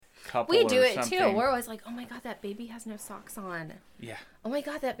couple We do or it something. too. We're always like, oh my God, that baby has no socks on. Yeah. Oh my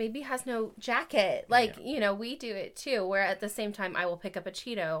God, that baby has no jacket. Like, we do it too. Where at the same time, I will pick up a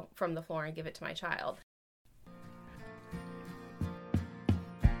Cheeto from the floor and give it to my child.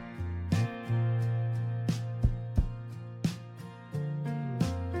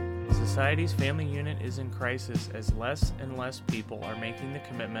 Society's family unit is in crisis as less and less people are making the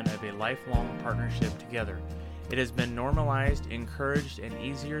commitment of a lifelong partnership together. It has been normalized, encouraged, and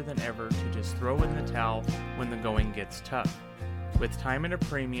easier than ever to just throw in the towel when the going gets tough. With time at a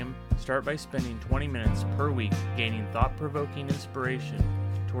premium, start by spending 20 minutes per week gaining thought-provoking inspiration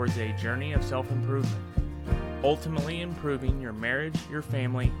towards a journey of self-improvement, ultimately improving your marriage, your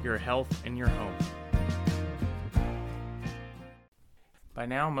family, your health, and your home. By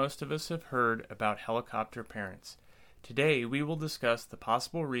now, most of us have heard about helicopter parents. Today, we will discuss the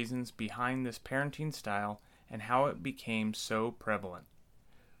possible reasons behind this parenting style and how it became so prevalent.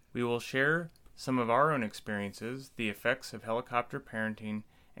 We will share some of our own experiences, the effects of helicopter parenting,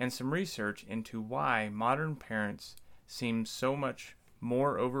 and some research into why modern parents seem so much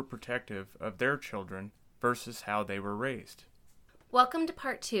more overprotective of their children versus how they were raised. Welcome to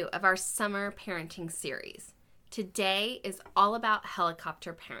part 2 of our summer parenting series. Today is all about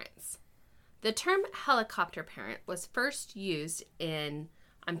helicopter parents. The term helicopter parent was first used in,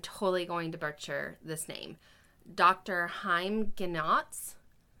 I'm totally going to butcher this name, Dr. Haim Ginot's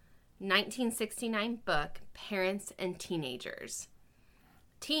 1969 book, Parents and Teenagers.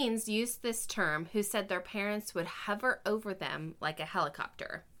 Teens used this term who said their parents would hover over them like a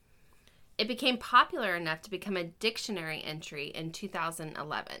helicopter. It became popular enough to become a dictionary entry in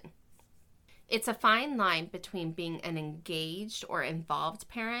 2011. It's a fine line between being an engaged or involved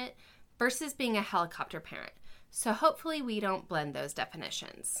parent versus being a helicopter parent, so hopefully we don't blend those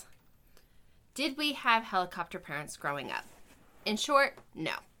definitions. Did we have helicopter parents growing up? In short,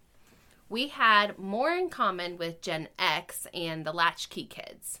 no. We had more in common with Gen X and the latchkey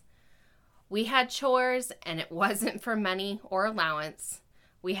kids. We had chores, and it wasn't for money or allowance.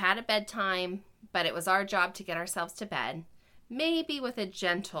 We had a bedtime, but it was our job to get ourselves to bed, maybe with a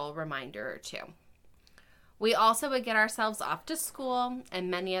gentle reminder or two. We also would get ourselves off to school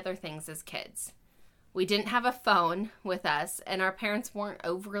and many other things as kids. We didn't have a phone with us, and our parents weren't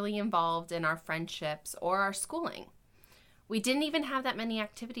overly involved in our friendships or our schooling. We didn't even have that many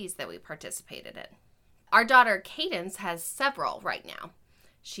activities that we participated in. Our daughter Cadence has several right now.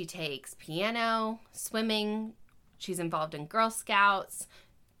 She takes piano, swimming, she's involved in Girl Scouts,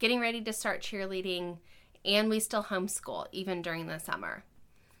 getting ready to start cheerleading, and we still homeschool even during the summer.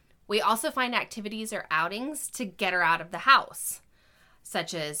 We also find activities or outings to get her out of the house,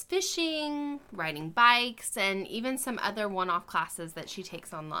 such as fishing, riding bikes, and even some other one-off classes that she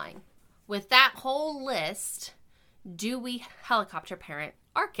takes online. With that whole list, do we helicopter parent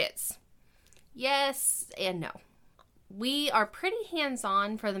our kids? Yes and no. We are pretty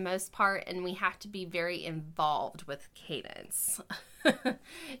hands-on for the most part, and we have to be very involved with Cadence.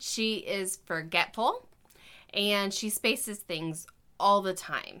 She is forgetful, and she spaces things all the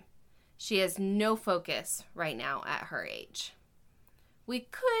time. She has no focus right now at her age. We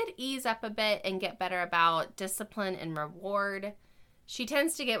could ease up a bit and get better about discipline and reward. She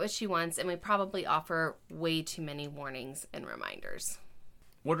tends to get what she wants, and we probably offer way too many warnings and reminders.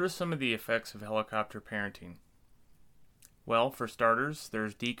 What are some of the effects of helicopter parenting? Well, for starters,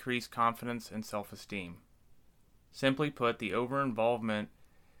 there's decreased confidence and self-esteem. Simply put, the over-involvement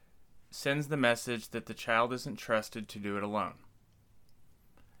sends the message that the child isn't trusted to do it alone.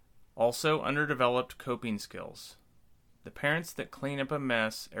 Also, underdeveloped coping skills. The parents that clean up a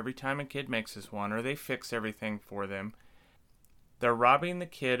mess every time a kid makes us one, or they fix everything for them, they're robbing the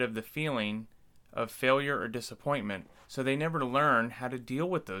kid of the feeling of failure or disappointment, so they never learn how to deal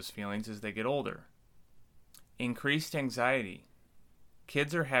with those feelings as they get older. Increased anxiety.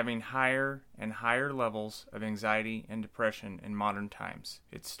 Kids are having higher and higher levels of anxiety and depression in modern times.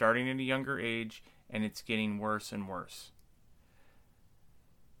 It's starting at a younger age, and it's getting worse and worse.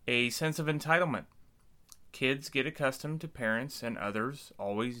 A sense of entitlement. Kids get accustomed to parents and others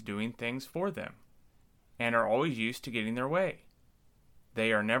always doing things for them, and are always used to getting their way.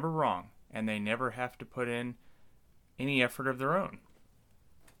 They are never wrong, and they never have to put in any effort of their own,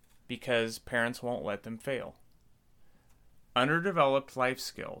 because parents won't let them fail. Underdeveloped life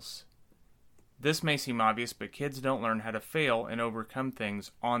skills. This may seem obvious, but kids don't learn how to fail and overcome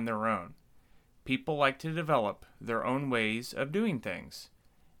things on their own. People like to develop their own ways of doing things.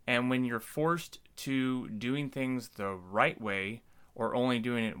 And when you're forced to doing things the right way, or only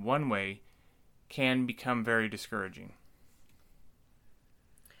doing it one way, can become very discouraging.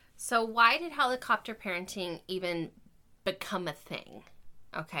 So why did helicopter parenting even become a thing?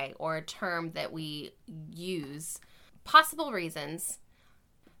 okay, or a term that we use. Possible reasons.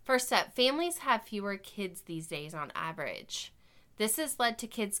 First up, families have fewer kids these days on average. This has led to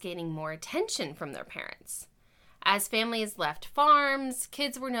kids gaining more attention from their parents. As families left farms,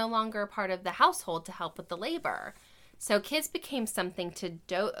 kids were no longer a part of the household to help with the labor. So kids became something to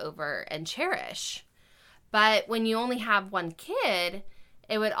dote over and cherish. But when you only have one kid,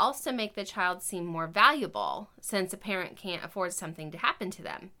 it would also make the child seem more valuable since a parent can't afford something to happen to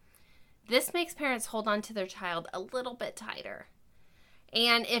them. This makes parents hold on to their child a little bit tighter.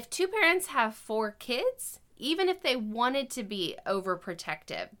 And if two parents have 4 kids, even if they wanted to be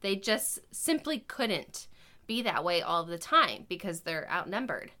overprotective, they just simply couldn't be that way all the time because they're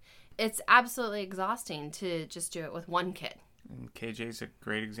outnumbered. It's absolutely exhausting to just do it with one kid. And KJ's a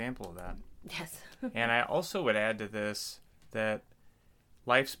great example of that. Yes. And I also would add to this that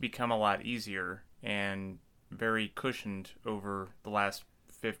life's become a lot easier and very cushioned over the last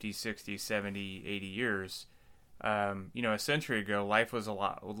 50, 60, 70, 80 years. A century ago, life was a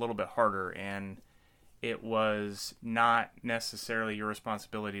little bit harder, and it was not necessarily your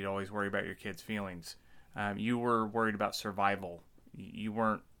responsibility to always worry about your kids' feelings. You were worried about survival. You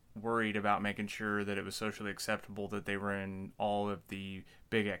weren't worried about making sure that it was socially acceptable that they were in all of the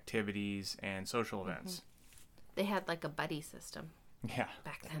big activities and social events. Mm-hmm. They had like a buddy system. Yeah.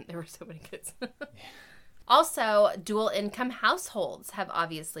 Back then, there were so many kids. Yeah. Also, dual income households have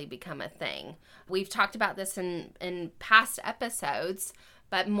obviously become a thing. We've talked about this in past episodes,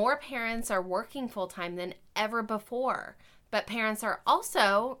 but more parents are working full-time than ever before. But parents are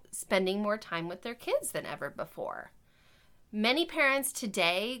also spending more time with their kids than ever before. Many parents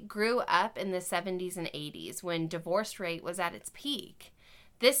today grew up in the 70s and 80s when divorce rate was at its peak.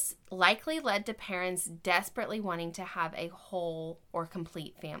 This likely led to parents desperately wanting to have a whole or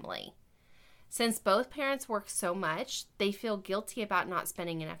complete family. Since both parents work so much, they feel guilty about not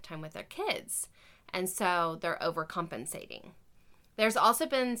spending enough time with their kids, and so they're overcompensating. There's also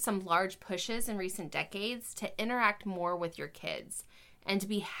been some large pushes in recent decades to interact more with your kids and to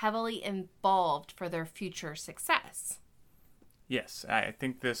be heavily involved for their future success. Yes, I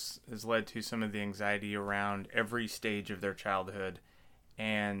think this has led to some of the anxiety around every stage of their childhood,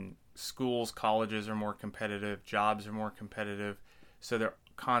 and schools, colleges are more competitive, jobs are more competitive, so they're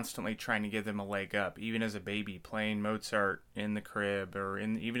constantly trying to give them a leg up, even as a baby, playing Mozart in the crib or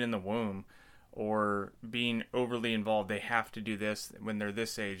even in the womb, or being overly involved. They have to do this when they're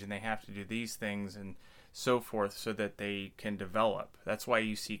this age, and they have to do these things and so forth so that they can develop. That's why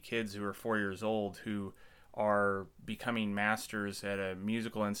you see kids who are 4 years old who are becoming masters at a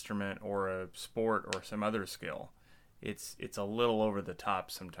musical instrument or a sport or some other skill. It's a little over the top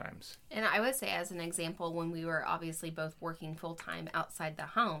sometimes. And I would say, as an example, when we were obviously both working full-time outside the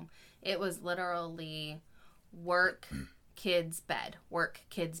home, it was literally work, kids, bed, work,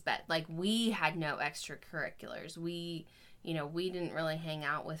 kids, bed. Like, we had no extracurriculars. We didn't really hang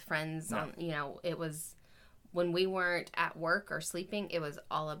out with friends. No. It was, when we weren't at work or sleeping, it was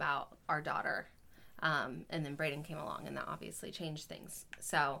all about our daughter. And then Braden came along, and that obviously changed things.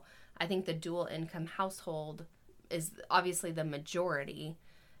 So I think the dual income household is obviously the majority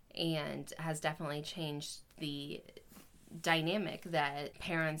and has definitely changed the dynamic that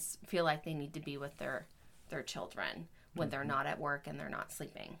parents feel like they need to be with their children when they're not at work and they're not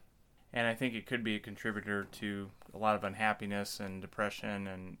sleeping. And I think it could be a contributor to a lot of unhappiness and depression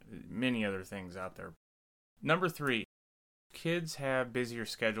and many other things out there. Number 3, kids have busier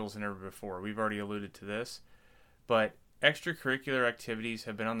schedules than ever before. We've already alluded to this, but extracurricular activities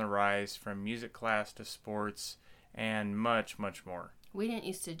have been on the rise, from music class to sports and much, much more. We didn't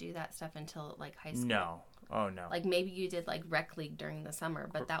used to do that stuff until like high school. No. Oh, no. Like, maybe you did like rec league during the summer,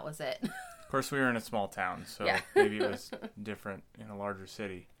 but that was it. Of course, we were in a small town, so yeah. Maybe it was different in a larger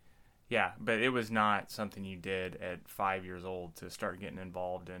city. Yeah, but it was not something you did at 5 years old to start getting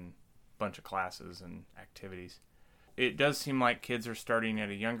involved in a bunch of classes and activities. It does seem like kids are starting at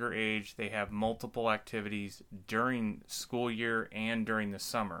a younger age. They have multiple activities during school year and during the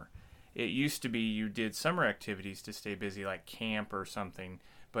summer. It used to be you did summer activities to stay busy, like camp or something,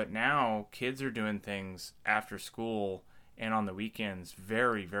 but now kids are doing things after school and on the weekends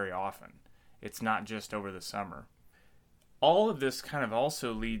very, very often. It's not just over the summer. All of this kind of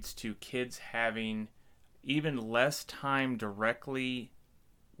also leads to kids having even less time directly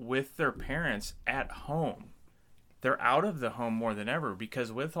with their parents at home. They're out of the home more than ever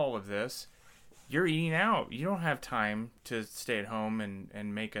because with all of this, you're eating out. You don't have time to stay at home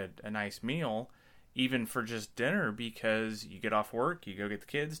and make a nice meal, even for just dinner, because you get off work, you go get the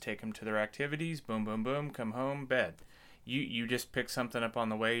kids, take them to their activities, boom, boom, boom, come home, bed. You just pick something up on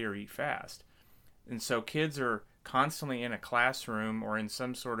the way or eat fast. And so kids are constantly in a classroom or in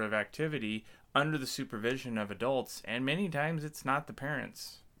some sort of activity under the supervision of adults, and many times it's not the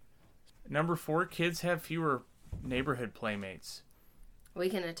parents. Number 4, kids have fewer neighborhood playmates. We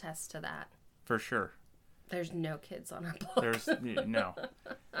can attest to that. For sure. There's no kids on our block.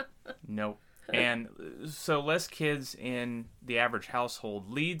 Nope. And so less kids in the average household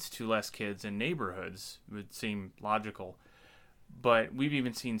leads to less kids in neighborhoods, would seem logical. But we've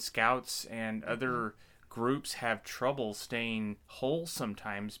even seen scouts and other groups have trouble staying whole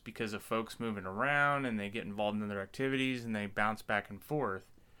sometimes because of folks moving around, and they get involved in their activities and they bounce back and forth.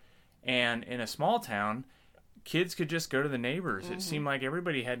 And in a small town, kids could just go to the neighbors. It seemed like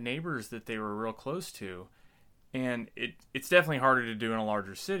everybody had neighbors that they were real close to. And it's definitely harder to do in a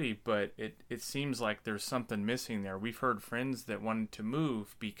larger city, but it seems like there's something missing there. We've heard friends that wanted to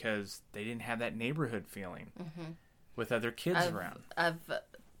move because they didn't have that neighborhood feeling with other kids around.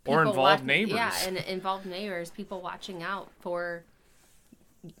 Or involved neighbors. Yeah, and involved neighbors, people watching out for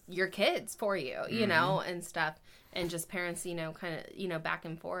your kids for you, you know, and stuff. And just parents, kind of, back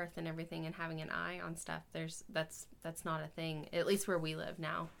and forth and everything, and having an eye on stuff. That's not a thing, at least where we live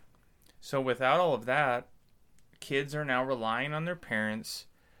now. So without all of that, kids are now relying on their parents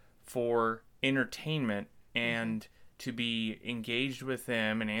for entertainment and to be engaged with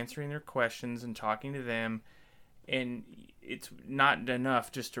them and answering their questions and talking to them. And it's not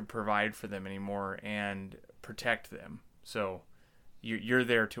enough just to provide for them anymore and protect them. So you're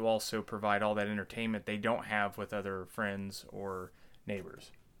there to also provide all that entertainment they don't have with other friends or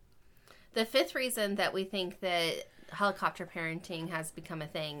neighbors. The 5th reason that we think that helicopter parenting has become a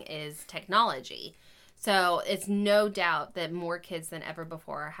thing is technology. So it's no doubt that more kids than ever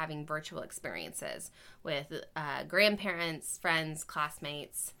before are having virtual experiences with grandparents, friends,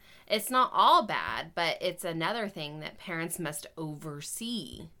 classmates. It's not all bad, but it's another thing that parents must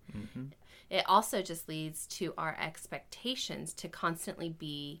oversee. It also just leads to our expectations to constantly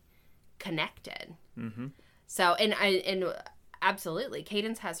be connected. So, and absolutely,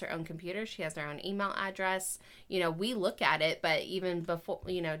 Cadence has her own computer. She has her own email address. We look at it, but even before,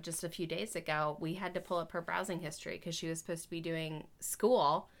 just a few days ago, we had to pull up her browsing history because she was supposed to be doing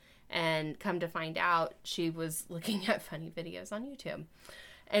school, and come to find out, she was looking at funny videos on YouTube.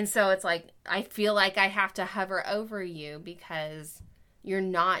 And so it's like, I feel like I have to hover over you because you're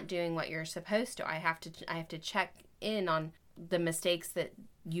not doing what you're supposed to. I have to check in on the mistakes that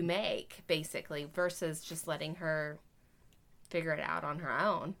you make, basically, versus just letting her figure it out on her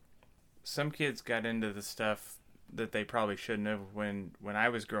own. Some kids got into the stuff that they probably shouldn't have when I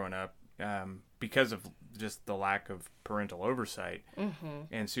was growing up, because of just the lack of parental oversight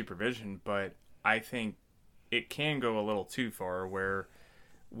and supervision. But I think it can go a little too far where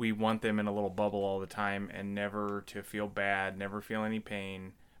we want them in a little bubble all the time and never to feel bad, never feel any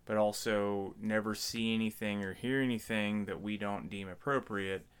pain, but also never see anything or hear anything that we don't deem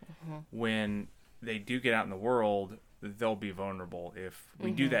appropriate. When they do get out in the world, they'll be vulnerable if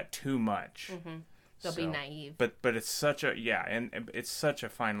we do that too much. They'll be naive. But it's such a and it's such a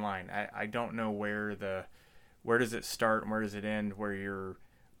fine line. I don't know where does it start and where does it end, where you're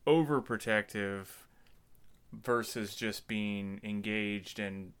overprotective versus just being engaged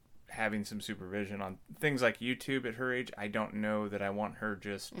and having some supervision on things like YouTube at her age. I don't know that I want her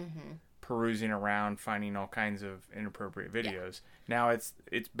just perusing around, finding all kinds of inappropriate videos. Now it's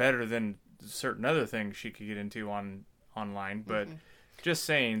better than certain other things she could get into online, but just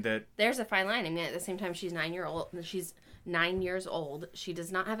saying that there's a fine line. I mean, at the same time, she's 9 years old. She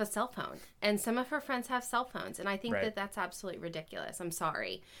does not have a cell phone, and some of her friends have cell phones, and I think that that's absolutely ridiculous. I'm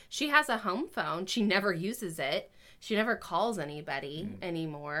sorry. She has a home phone. She never uses it. She never calls anybody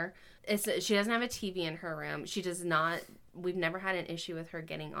anymore. She doesn't have a TV in her room. She does not. We've never had an issue with her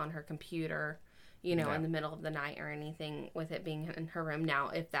getting on her computer, in the middle of the night or anything with it being in her room. Now,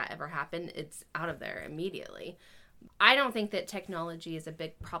 if that ever happened, it's out of there immediately. I don't think that technology is a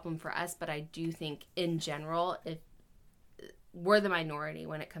big problem for us, but I do think in general, if we're the minority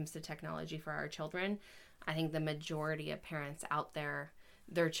when it comes to technology for our children, I think the majority of parents out there,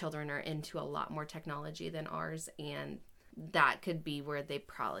 their children are into a lot more technology than ours, and that could be where they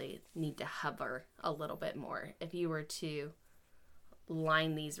probably need to hover a little bit more. If you were to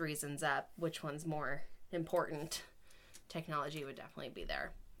line these reasons up, which one's more important, technology would definitely be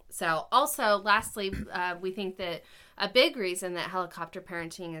there. So also, lastly, we think that a big reason that helicopter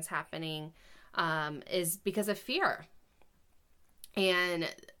parenting is happening is because of fear. And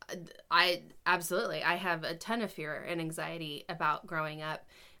I have a ton of fear and anxiety about growing up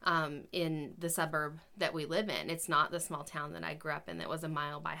in the suburb that we live in. It's not the small town that I grew up in that was a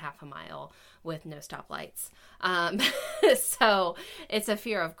mile by half a mile with no stoplights. So it's a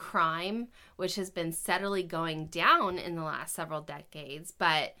fear of crime, which has been steadily going down in the last several decades.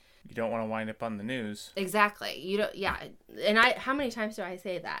 But you don't want to wind up on the news. Exactly. You don't. Yeah. And how many times do I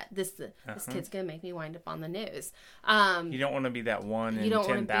say that? This kid's gonna make me wind up on the news. You don't want to be that one in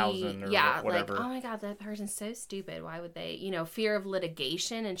 10,000 or whatever. Like, oh my God, that person's so stupid. Why would they? Fear of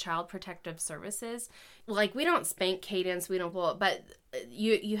litigation and child protective services. Like, we don't spank Cadence, we don't blow it, but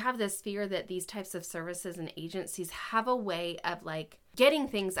you have this fear that these types of services and agencies have a way of like getting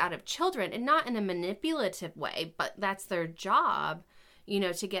things out of children, and not in a manipulative way, but that's their job.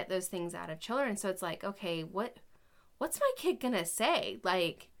 To get those things out of children. So it's like, okay, what's my kid gonna say?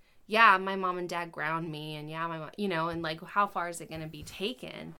 Like, yeah, my mom and dad ground me, and yeah, my mom, and like, how far is it gonna be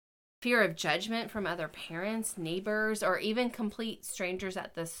taken? Fear of judgment from other parents, neighbors, or even complete strangers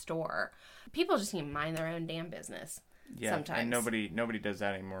at the store. People just need to mind their own damn business. Yeah, sometimes. And nobody does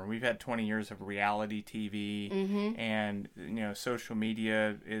that anymore. We've had 20 years of reality TV, and social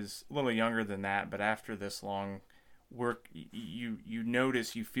media is a little younger than that, but after this long work, you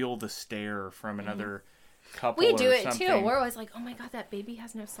notice, you feel the stare from another couple. We do or it something. too. We're always like, oh my God, that baby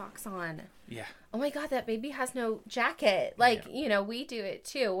has no socks on. Yeah. Oh my God, that baby has no jacket. Like, we do it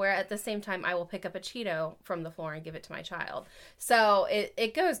too, where at the same time I will pick up a Cheeto from the floor and give it to my child. So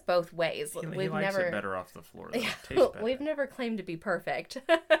it goes both ways. He likes it better off the floor, though. Yeah, It tastes better. We've never claimed to be perfect.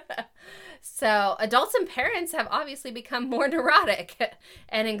 So adults and parents have obviously become more neurotic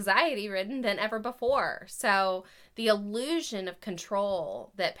and anxiety ridden than ever before. So the illusion of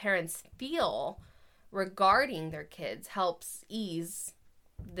control that parents feel regarding their kids helps ease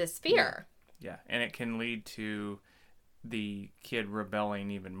this fear. Yeah, and it can lead to the kid rebelling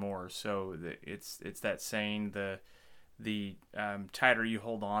even more. So it's that saying, the tighter you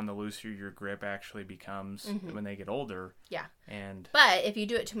hold on, the looser your grip actually becomes when they get older. Yeah. But if you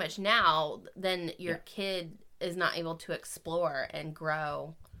do it too much now, then your kid is not able to explore and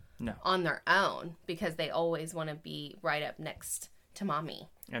grow on their own, because they always want to be right up next to mommy.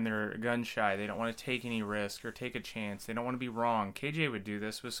 And they're gun shy. They don't want to take any risk or take a chance. They don't want to be wrong. KJ would do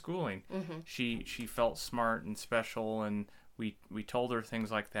this with schooling. She felt smart and special, and we told her things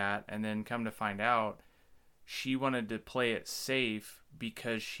like that, and then come to find out, she wanted to play it safe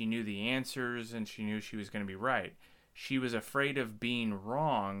because she knew the answers and she knew she was going to be right. She was afraid of being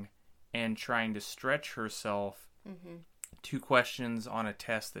wrong and trying to stretch herself to questions on a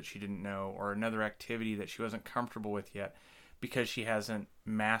test that she didn't know, or another activity that she wasn't comfortable with yet, because she hasn't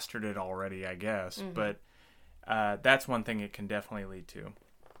mastered it already, I guess. But that's one thing it can definitely lead to.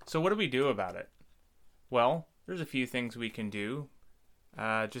 So what do we do about it? Well, there's a few things we can do.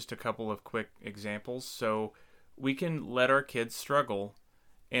 Just a couple of quick examples. So we can let our kids struggle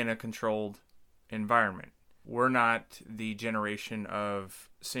in a controlled environment. We're not the generation of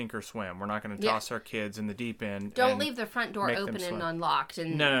sink or swim. We're not going to toss our kids in the deep end. Don't leave the front door open and unlocked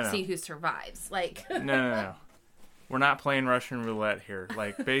and see who survives. Like No. We're not playing Russian roulette here.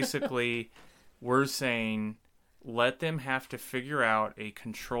 Like, basically, we're saying let them have to figure out a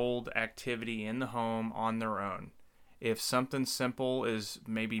controlled activity in the home on their own. If something simple is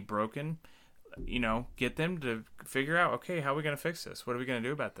maybe broken, get them to figure out, okay, how are we going to fix this? What are we going to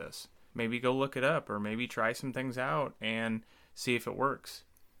do about this? Maybe go look it up, or maybe try some things out and see if it works.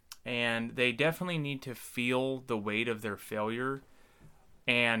 And they definitely need to feel the weight of their failure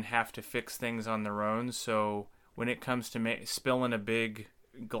and have to fix things on their own. So when it comes to spilling a big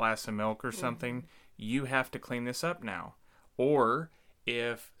glass of milk or something, you have to clean this up now. Or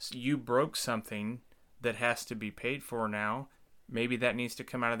if you broke something that has to be paid for now, maybe that needs to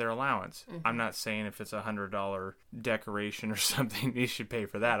come out of their allowance. I'm not saying if it's $100 decoration or something, they should pay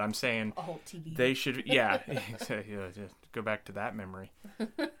for that. I'm saying a whole TV. They should, just go back to that memory.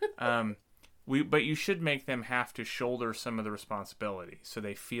 But you should make them have to shoulder some of the responsibility so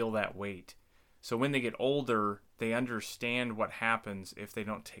they feel that weight. So when they get older, they understand what happens if they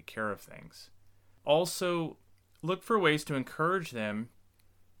don't take care of things. Also, look for ways to encourage them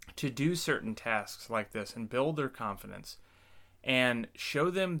to do certain tasks like this and build their confidence, and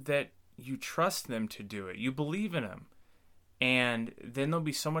show them that you trust them to do it. You believe in them. And then they'll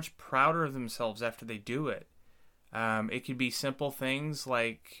be so much prouder of themselves after they do it. It could be simple things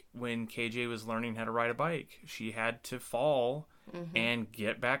like when KJ was learning how to ride a bike. She had to fall and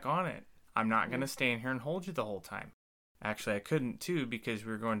get back on it. I'm not going to stand here and hold you the whole time. Actually, I couldn't too, because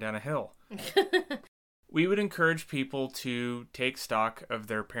we were going down a hill. We would encourage people to take stock of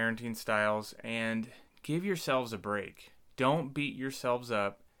their parenting styles and give yourselves a break. Don't beat yourselves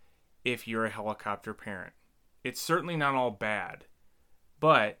up if you're a helicopter parent. It's certainly not all bad,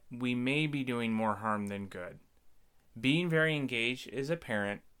 but we may be doing more harm than good. Being very engaged as a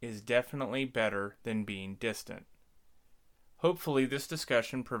parent is definitely better than being distant. Hopefully this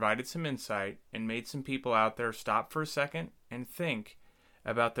discussion provided some insight and made some people out there stop for a second and think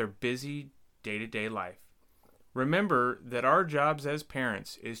about their busy day-to-day life. Remember that our jobs as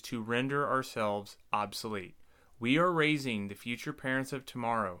parents is to render ourselves obsolete. We are raising the future parents of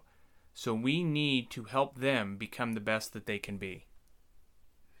tomorrow, so we need to help them become the best that they can be.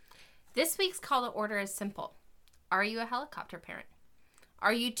 This week's call to order is simple. Are you a helicopter parent?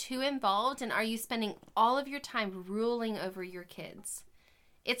 Are you too involved, and are you spending all of your time ruling over your kids?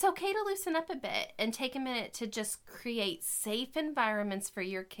 It's okay to loosen up a bit and take a minute to just create safe environments for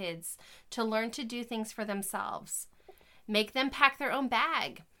your kids to learn to do things for themselves. Make them pack their own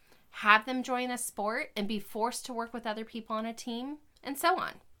bag. Have them join a sport and be forced to work with other people on a team, and so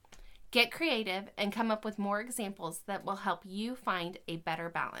on. Get creative and come up with more examples that will help you find a better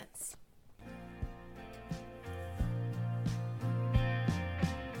balance.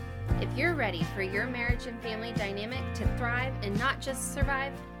 If you're ready for your marriage and family dynamic to thrive and not just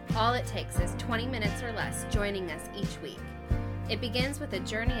survive, all it takes is 20 minutes or less joining us each week. It begins with a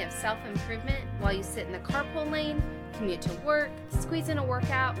journey of self-improvement while you sit in the carpool lane, commute to work, squeeze in a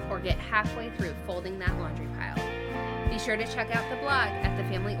workout, or get halfway through folding that laundry pile. Be sure to check out the blog at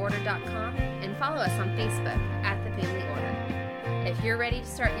thefamilyorder.com and follow us on Facebook at The Family Order. If you're ready to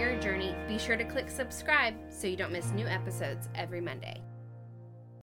start your journey, be sure to click subscribe so you don't miss new episodes every Monday.